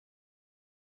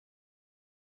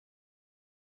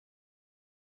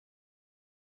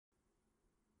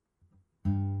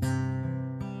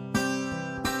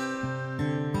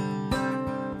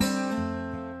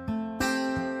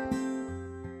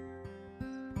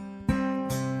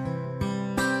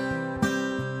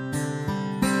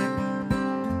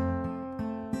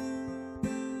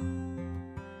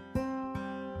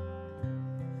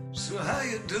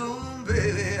you doing,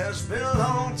 baby? It's been a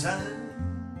long time.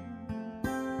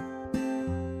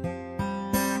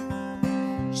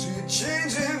 So you're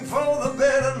changing for the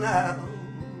better now,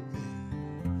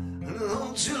 and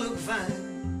don't you look fine?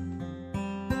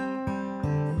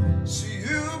 So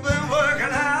you've been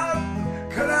working out,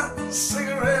 cut out the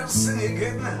cigarettes and you're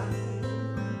getting out.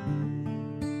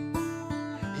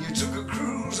 You took a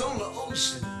cruise on the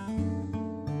ocean,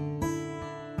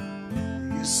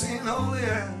 you seen all the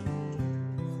air.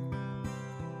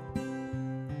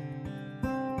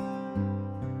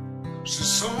 So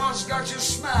someone's got you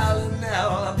smiling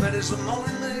now, I bet it's a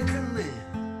money-making man.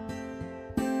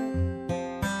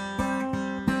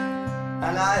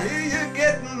 And I hear you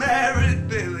getting married,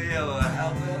 baby, oh, how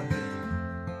about that?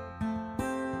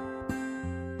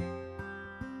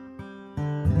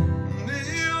 Me,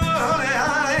 honey,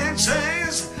 I ain't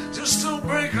changed, just still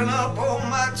breaking up all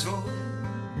my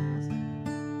toys.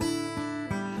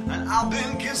 And I've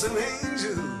been kissing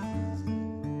angels,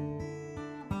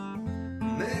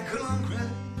 making them cry.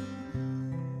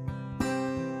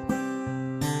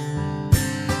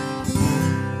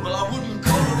 Well, I wouldn't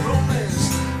call it romance,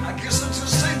 I guess I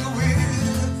just ain't the way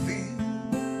I feel.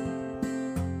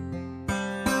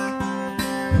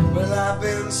 Well, I've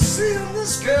been seeing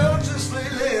this girl just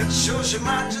lately, and sure she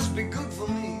might just be good for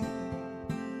me.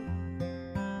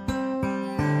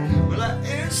 Well, I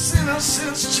ain't seen her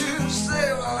since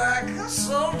Tuesday. Well, I got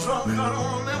so drunk I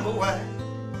don't remember why.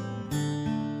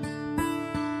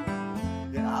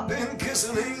 Yeah, I've been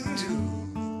kissing angels,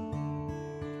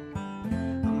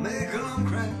 I'm making them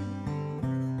cry.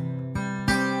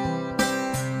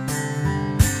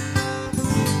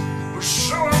 Well,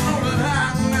 sure I know that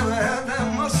I never had that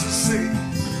much to say,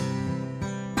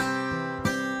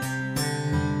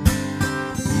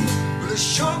 but it's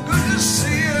sure good to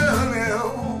see you, honey. Oh,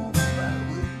 by the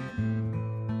way,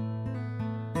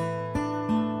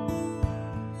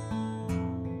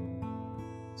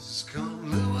 just can't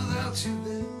live without you,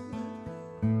 baby.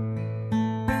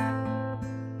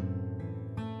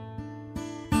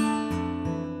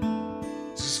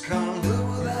 Just can't live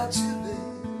without you, baby.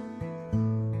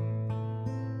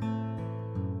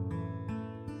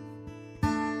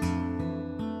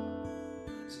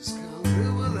 Just can't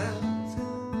live without you.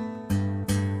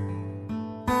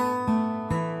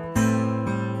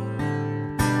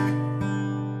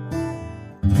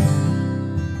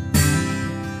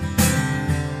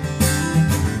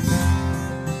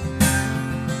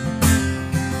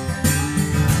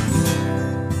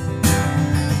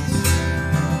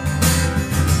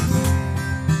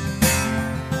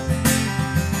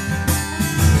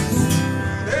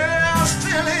 Yeah, I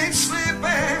still ain't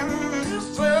sleeping, just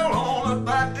fell on it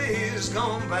by days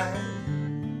gone by.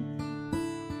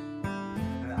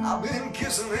 I've been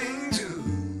kissing angels,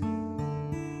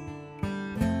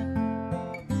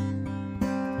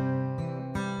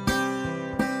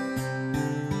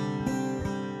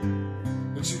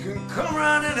 but you can come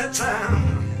around anytime,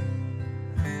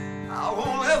 I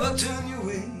won't ever turn you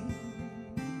away.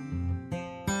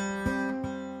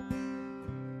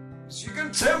 So you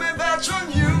can tell me about your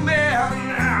new man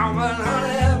now, but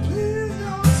honey, please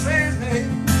don't say his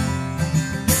name.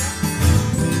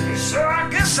 So I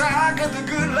guess I got the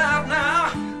good life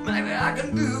now, maybe I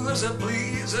can do as I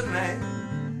please at night.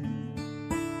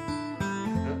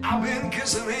 I've been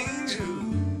kissing angels,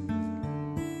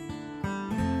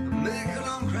 making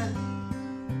them cry.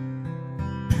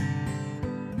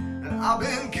 I've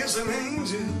been kissing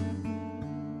angels.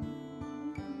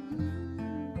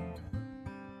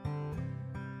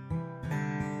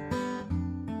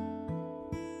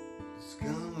 Just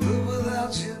can't live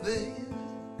without you, baby.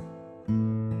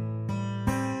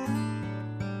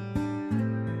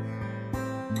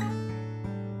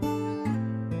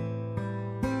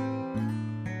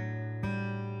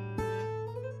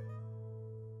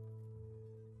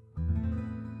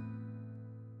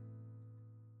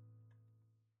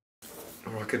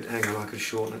 Or I could, hang on, I could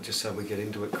shorten it just so we get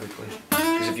into it quickly.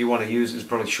 Because if you want to use it, it's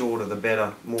probably shorter the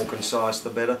better, more concise the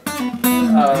better.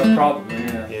 Probably,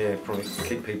 yeah. Yeah, probably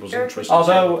keep people's interest.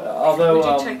 Although, Would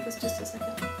you check this just a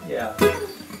second? yeah. I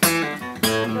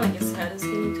feel like his head is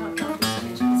being tucked off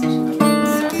his position.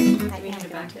 Sorry, we need to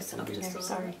back this up just a little.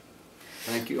 Sorry.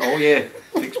 Thank you. Oh yeah,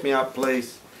 fix me up,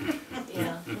 please.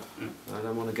 Yeah. I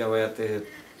don't want to go out there.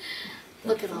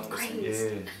 Looking all crazy.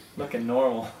 Yeah. Looking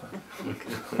normal. None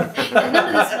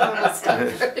of this normal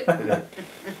stuff.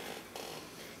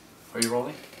 Are you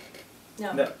rolling?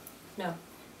 No. No. No.